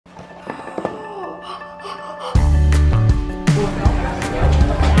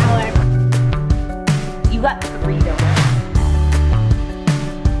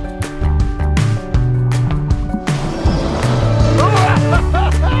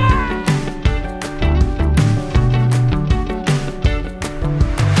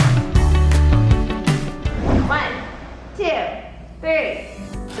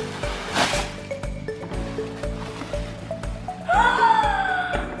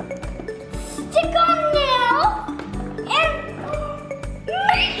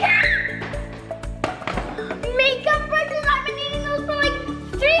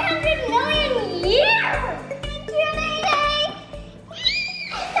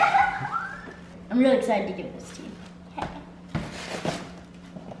I'm really excited to give this to you. Okay.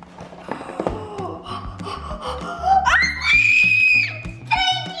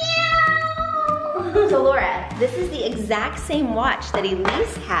 So Laura, this is the exact same watch that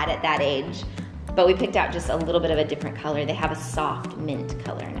Elise had at that age, but we picked out just a little bit of a different color. They have a soft mint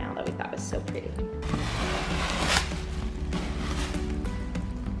color now that we thought was so pretty.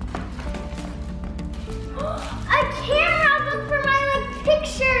 A camera book for my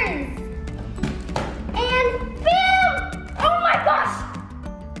pictures. And boom! Oh my gosh!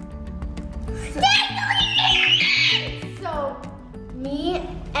 So me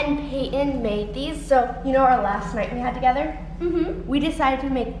and Peyton made these. So you know our last night we had together? Mm-hmm. We decided to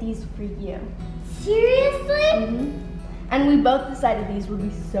make these for you. Seriously? Mm-hmm. And we both decided these would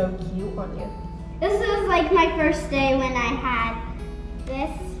be so cute on you. This was like my first day when I had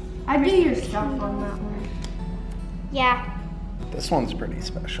this. I do your stuff on that one. Yeah. This one's pretty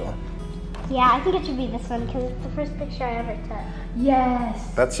special. Yeah, I think it should be this one because it's the first picture I ever took.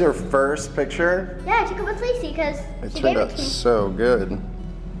 Yes. That's your first picture? Yeah, I took it with Lacey because It she turned gave it out to me. so good.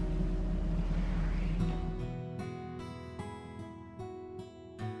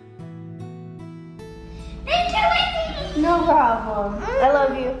 Thank you, Lacey! No problem. I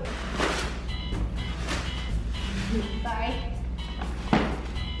love you. Sorry.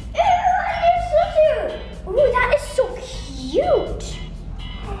 You're so cute. Ooh, that is so cute.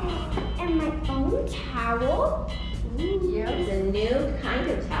 And my own towel. It's a new kind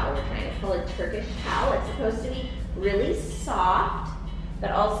of towel we're trying to pull, a Turkish towel. It's supposed to be really soft,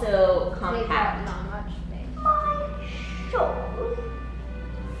 but also compact. Not much big. My soul.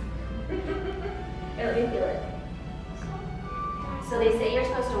 Here, let me feel it. So they say you're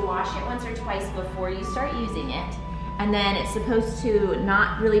supposed to wash it once or twice before you start using it. And then it's supposed to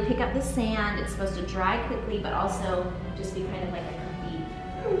not really pick up the sand. It's supposed to dry quickly, but also just be kind of like a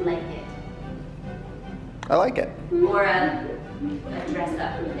comfy blanket. I like it. Or a dress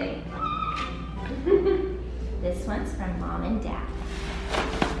up thing. This one's from Mom and Dad.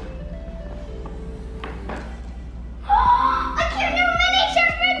 A cute new mini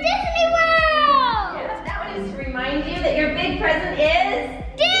shirt for Disney World! Yes, that one is to remind you that your big present is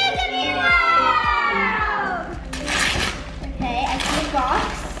Disney World! Okay, I see a box.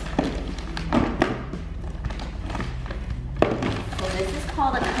 So this is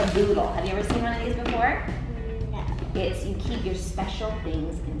called a caboodle. Have you ever seen one of these before? No. It's you keep your special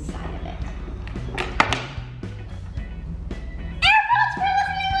things inside of it. AirPods for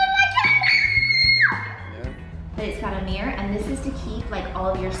listening to my camera! But it's got a mirror, and this is to keep like all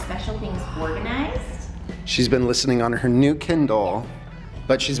of your special things organized. She's been listening on her new Kindle,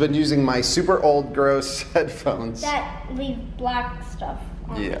 but she's been using my super old gross headphones. That leave black stuff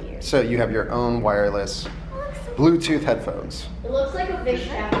on the ears. So you have your own wireless Bluetooth headphones. It looks like a fish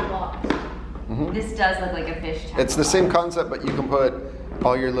tackle box. This does look like a fish tackle. It's the same concept, but you can put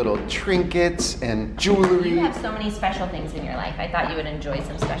all your little trinkets and jewelry. You have so many special things in your life. I thought you would enjoy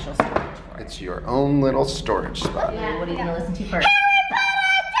some special storage for it. It's your own little storage spot. Yeah, what are you gonna listen to first?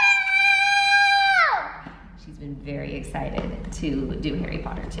 She's been very excited to do Harry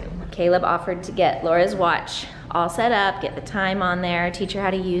Potter too. Caleb offered to get Laura's watch all set up, get the time on there, teach her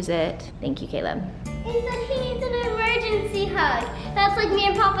how to use it. Thank you, Caleb. He said he needs an emergency hug. That's like me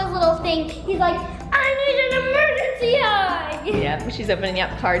and Papa's little thing. He's like, I need an emergency hug. Yep, she's opening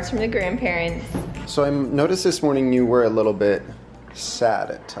up cards from the grandparents. So I noticed this morning you were a little bit sad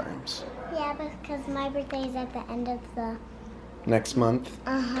at times. Yeah, because my birthday is at the end of the... Next month,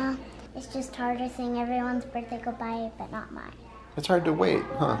 Uh-huh. It's just harder seeing everyone's birthday go by, but not mine. it's hard to wait,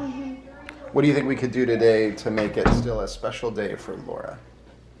 huh? What do you think we could do today to make it still a special day for Laura?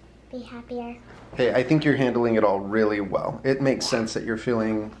 Be happier. Hey, I think you're handling it all really well. It makes sense that you're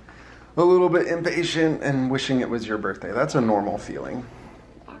feeling a little bit impatient and wishing it was your birthday. That's a normal feeling.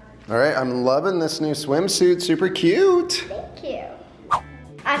 All right, I'm loving this new swimsuit. Super cute. Thank you.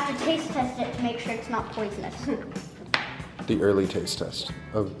 I have to taste test it to make sure it's not poisonous. The early taste test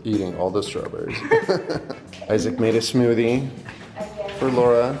of eating all the strawberries. Isaac made a smoothie for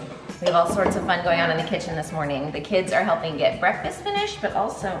Laura. We have all sorts of fun going on in the kitchen this morning. The kids are helping get breakfast finished, but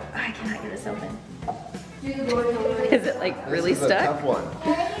also, I cannot get this open. Is it like really This is stuck? a tough one.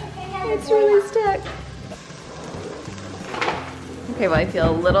 It's really stuck. Okay, well I feel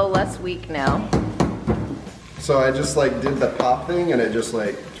a little less weak now. So I just did the pop thing and it just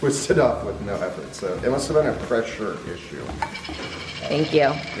twisted off with no effort. So it must have been a pressure issue. Thank you.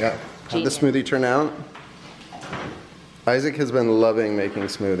 Yeah. How'd the smoothie turn out? Isaac has been loving making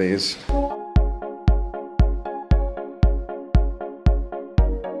smoothies.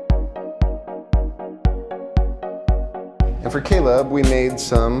 And And for Caleb, we made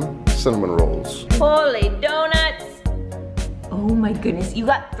some cinnamon rolls. Holy donuts! Oh my goodness, you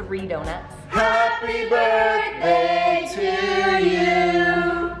got 3 donuts. Happy birthday to you.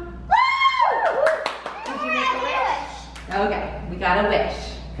 Did you make a wish? Okay, we got a wish.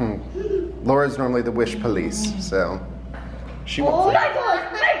 Laura's normally the wish police, so she won't. Oh, make a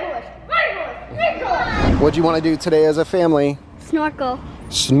wish. What'd you want to do today as a family? Snorkel.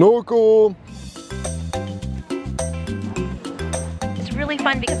 Snorkel. It's really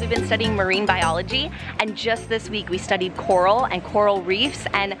fun because we've been studying marine biology, and just this week we studied coral and coral reefs,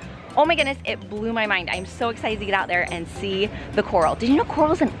 and oh my goodness, it blew my mind. I'm so excited to get out there and see the coral. Did you know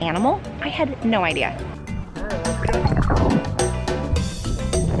coral is an animal? I had no idea.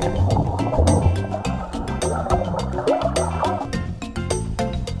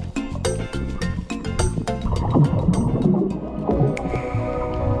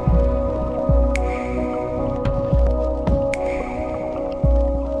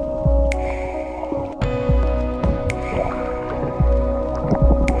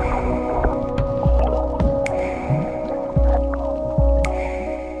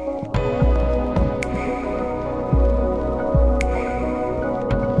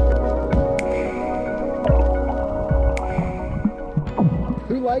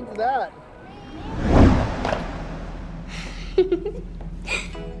 Who likes that?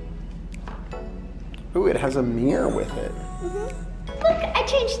 Ooh, it has a mirror with it. Look, I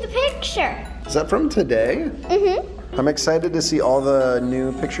changed the picture. Is that from today? I'm excited to see all the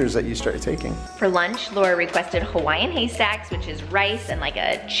new pictures that you start taking. For lunch, Laura requested Hawaiian haystacks, which is rice and like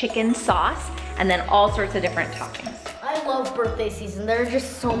a chicken sauce, and then all sorts of different toppings. I love birthday season. There are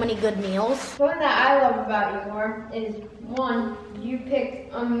just so many good meals. One that I love about you, Laura, is one, you pick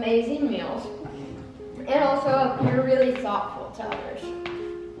amazing meals, and also you're really thoughtful to others.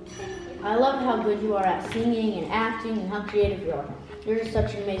 I love how good you are at singing and acting and how creative you are. You're just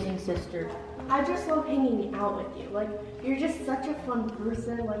such an amazing sister. I just love hanging out with you. Like, you're just such a fun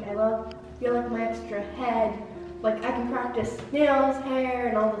person. Like, you're like my extra head. Like, I can practice nails, hair,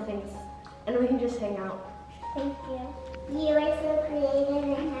 and all the things, and we can just hang out. Thank you. You are so creative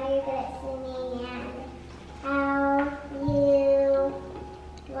and how you're good at singing and how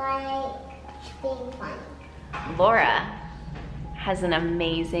you like being funny. Laura has an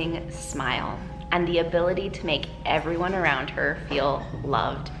amazing smile and the ability to make everyone around her feel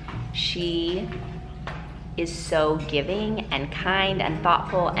loved. She is so giving and kind and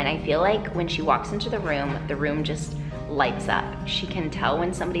thoughtful, and I feel like when she walks into the room just lights up. She can tell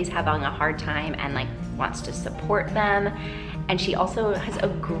when somebody's having a hard time and like wants to support them. And she also has a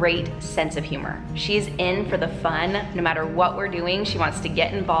great sense of humor. She's in for the fun. No matter what we're doing, she wants to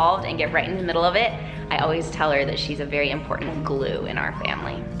get involved and get right in the middle of it. I always tell her that she's a very important glue in our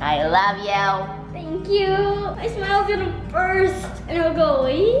family. I love you. Thank you. My smile's gonna burst, and it'll go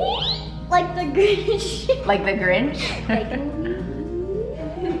like the Grinch. Like the Grinch?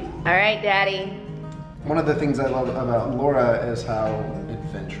 All right, Daddy. One of the things I love about Laura is how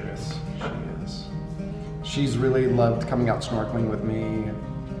adventurous she is. She's really loved coming out snorkeling with me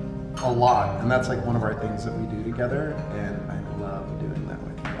a lot, and that's like one of our things that we do together, and I love doing that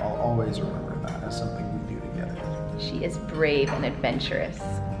with you. I'll always remember that as something we do together. She is brave and adventurous.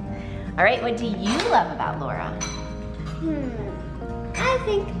 All right, what do you love about Laura? I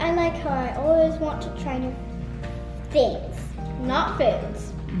think I like how I always want to try new things. Not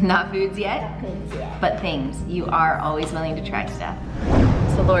foods. Not foods yet? Foods, yeah. But things. You are always willing to try stuff.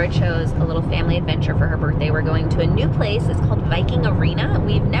 So Laura chose a little family adventure for her birthday. We're going to a new place. It's called Viking Arena.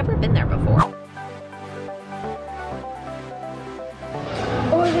 We've never been there before.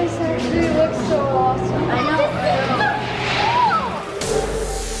 Oh, this actually looks so awesome. I know.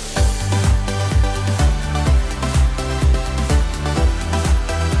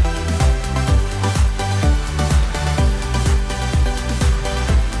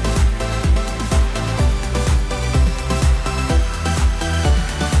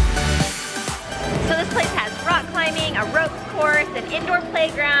 An indoor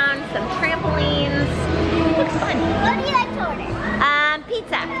playground, some trampolines. Looks fun. What do you like to order?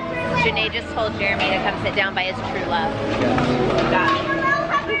 Pizza. Janae just told Jeremy to come sit down by his true love. Got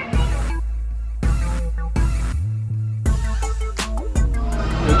me.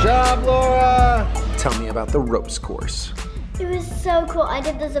 Good job, Laura! Tell me about the ropes course. It was so cool. I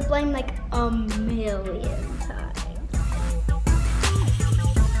did the zip line like a million times.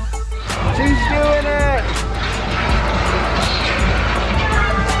 She's doing it!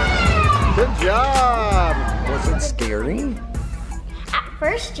 Good job! Was it scary? At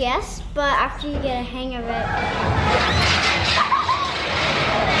first, yes, but after you get a hang of it.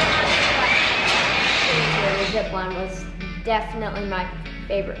 The zip line was definitely my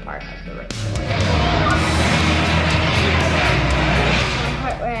favorite part of the race. One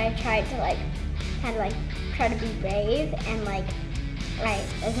part where I tried to kind of try to be brave and I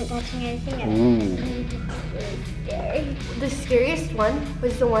wasn't touching anything and it was really scary. The scariest one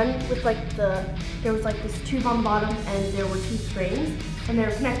was the one with there was this tube on the bottom and there were 2 springs and they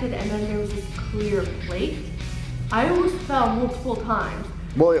were connected and then there was this clear plate. I almost fell multiple times.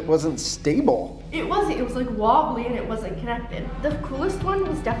 Well, it wasn't stable. It wasn't, it was wobbly and it wasn't connected. The coolest one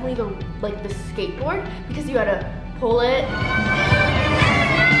was definitely the skateboard because you had to pull it.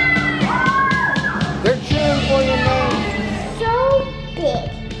 They're cheering for you, man. So big.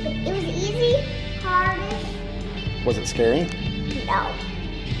 But it was easy, hardish. Was it scary? No,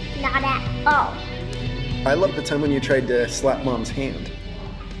 not at all. I love the time when you tried to slap Mom's hand.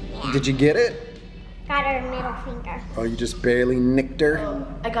 Yeah. Did you get it? Got her middle finger. Oh, you just barely nicked her?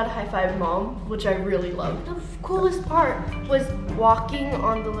 I got a high five Mom, which I really loved. The coolest part was walking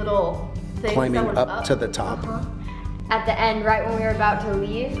on the little thing. Climbing up to the top. At the end, right when we were about to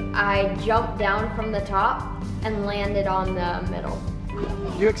leave, I jumped down from the top and landed on the middle.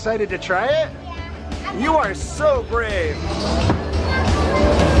 You excited to try it? Yeah. You are so brave.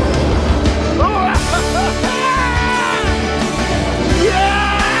 Yeah!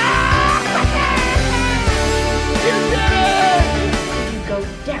 You did it! You go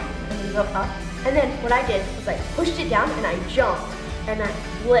down and then you go up. And then what I did was I pushed it down and I jumped and I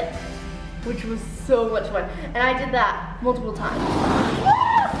flipped, which was so much fun. And I did that multiple times.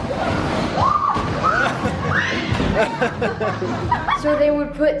 So they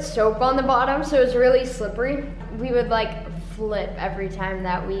would put soap on the bottom so it was really slippery. We would flip every time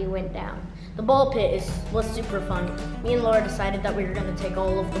that we went down. The ball pit was super fun. Me and Laura decided that we were going to take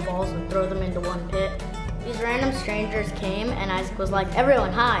all of the balls and throw them into one pit. These random strangers came and Isaac was like,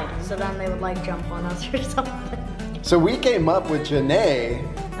 everyone hide. So then they would jump on us or something. So we came up with Janae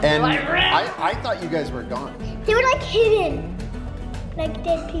and I thought you guys were gone. They were hidden, like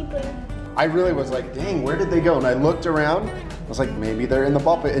dead people. I really was like, dang, where did they go? And I looked around, I was like, maybe they're in the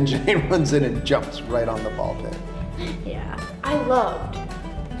ball pit. And Janae runs in and jumps right on the ball pit. Yeah. I loved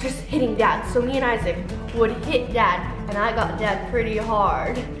just hitting Dad. So me and Isaac would hit Dad and I got Dad pretty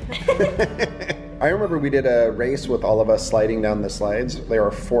hard. I remember we did a race with all of us sliding down the slides. There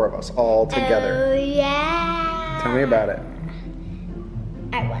were 4 of us all together. Oh yeah. Tell me about it.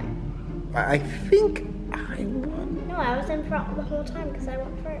 I won. I think I won. No, I was in front the whole time because I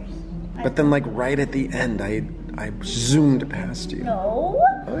went first. But then right at the end, I zoomed past you. No.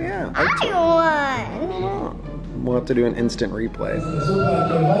 Oh yeah. I won. Oh. We'll have to do an instant replay.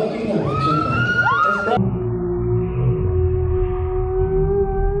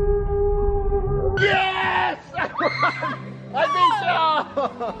 Yes! I think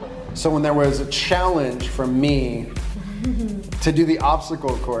so! So when there was a challenge from me to do the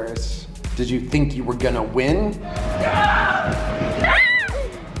obstacle course, did you think you were gonna win?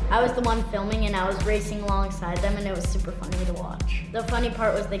 I was the one filming and I was racing alongside them and it was super funny to watch. The funny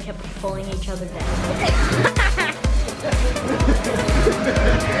part was they kept pulling each other down.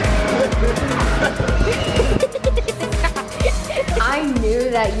 I knew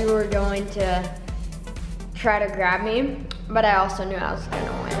that you were going to try to grab me, but I also knew I was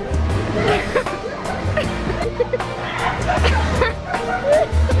gonna win.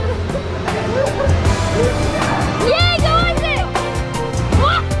 Yay, go Isaac!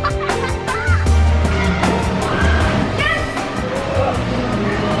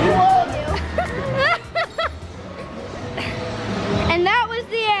 And that was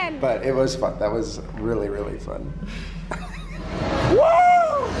the end. But it was fun. That was really, really fun.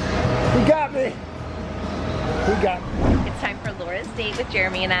 Woo! He got me. He got me. It's time for Laura's date with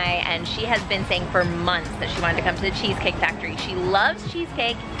Jeremy and I, and she has been saying for months that she wanted to come to the Cheesecake Factory. She loves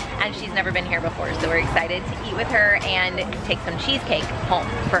cheesecake, and she's never been here before, so we're excited to eat with her and take some cheesecake home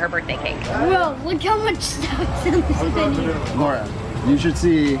for her birthday cake. Whoa, look how much stuff's in this menu. Laura, you should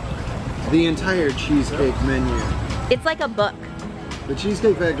see the entire cheesecake menu. It's like a book. The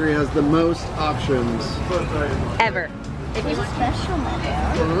Cheesecake Factory has the most options Ever. If you want Special menu.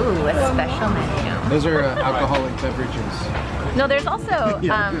 Ooh, a special menu. Those are alcoholic beverages. No, there's also,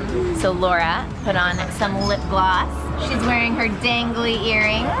 so Laura put on some lip gloss. She's wearing her dangly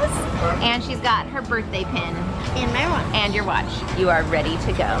earrings, and she's got her birthday pin. And my watch. And your watch. You are ready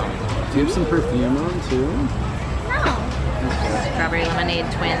to go. Do you have some perfume on too? No. Strawberry lemonade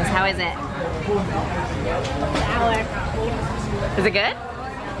twins. How is it? Sour. Is it good?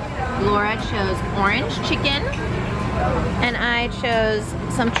 Laura chose orange chicken, and I chose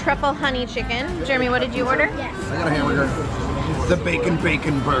some truffle honey chicken. Jeremy, what did you order? Yes. I got a hamburger. The bacon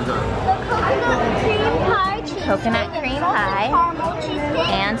burger. The coconut cream pie coconut cream pie,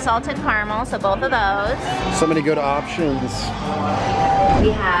 and salted caramel, so both of those. Somebody go to options. We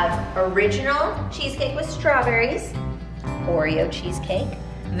have original cheesecake with strawberries, Oreo cheesecake,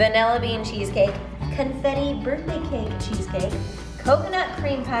 vanilla bean cheesecake, confetti birthday cake cheesecake, coconut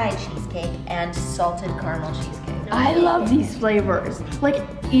cream pie cheesecake, and salted caramel cheesecake. I love these flavors. Like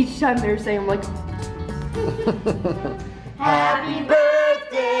each time they're saying like, Happy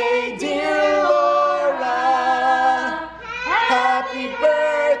birthday, dear Laura. Happy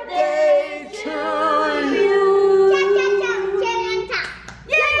birthday to you.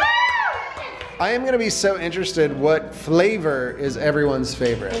 I am going to be so interested. What flavor is everyone's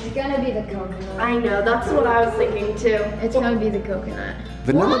favorite? It's gonna be the coconut. I know, that's what I was thinking too. It's gonna be the coconut.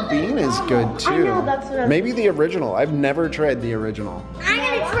 Vanilla bean is good too. I know, that's what I was Maybe the original. I've never tried the original. I'm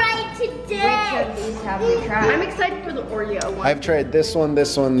gonna try it today. Which of these have you tried? I'm excited for the Oreo one. I've tried this one,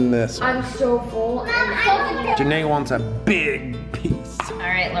 this one, this one. I'm so full. Janae wants a big piece. All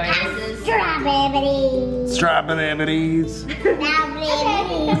right, Lori, this is Strawberries. Strawberries. Strawberries.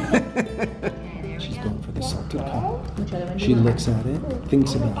 She's going for the salted caramel. She looks at it,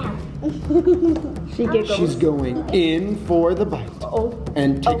 thinks about it. She giggles. She's going in for the bite.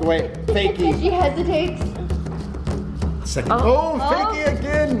 And take away fakey. She hesitates. Second. Oh, fakey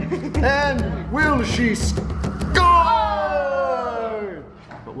again. And will she score?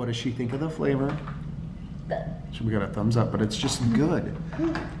 But what does she think of the flavor? So we got a thumbs up, but it's just good.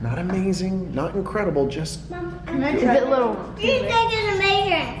 Not amazing, not incredible, just Is it little? Cheesecake is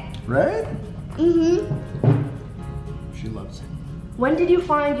amazing. right? Mm-hmm. She loves it. When did you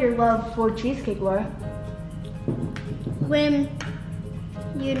find your love for cheesecake, Laura? When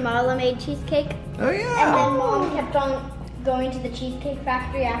you and Marla made cheesecake, Oh and yeah. then Mom kept on going to the Cheesecake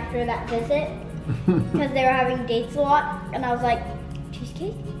Factory after that visit because they were having dates a lot, and I was like,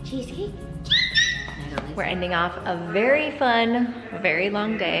 cheesecake, cheesecake. We're ending off a very fun, very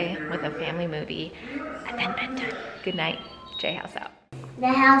long day with a family movie and then bedtime. Good night, J House out. The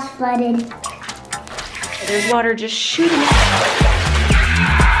house flooded. There's water just shooting out.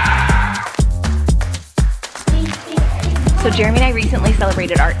 So Jeremy and I recently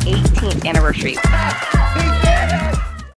celebrated our 18th anniversary.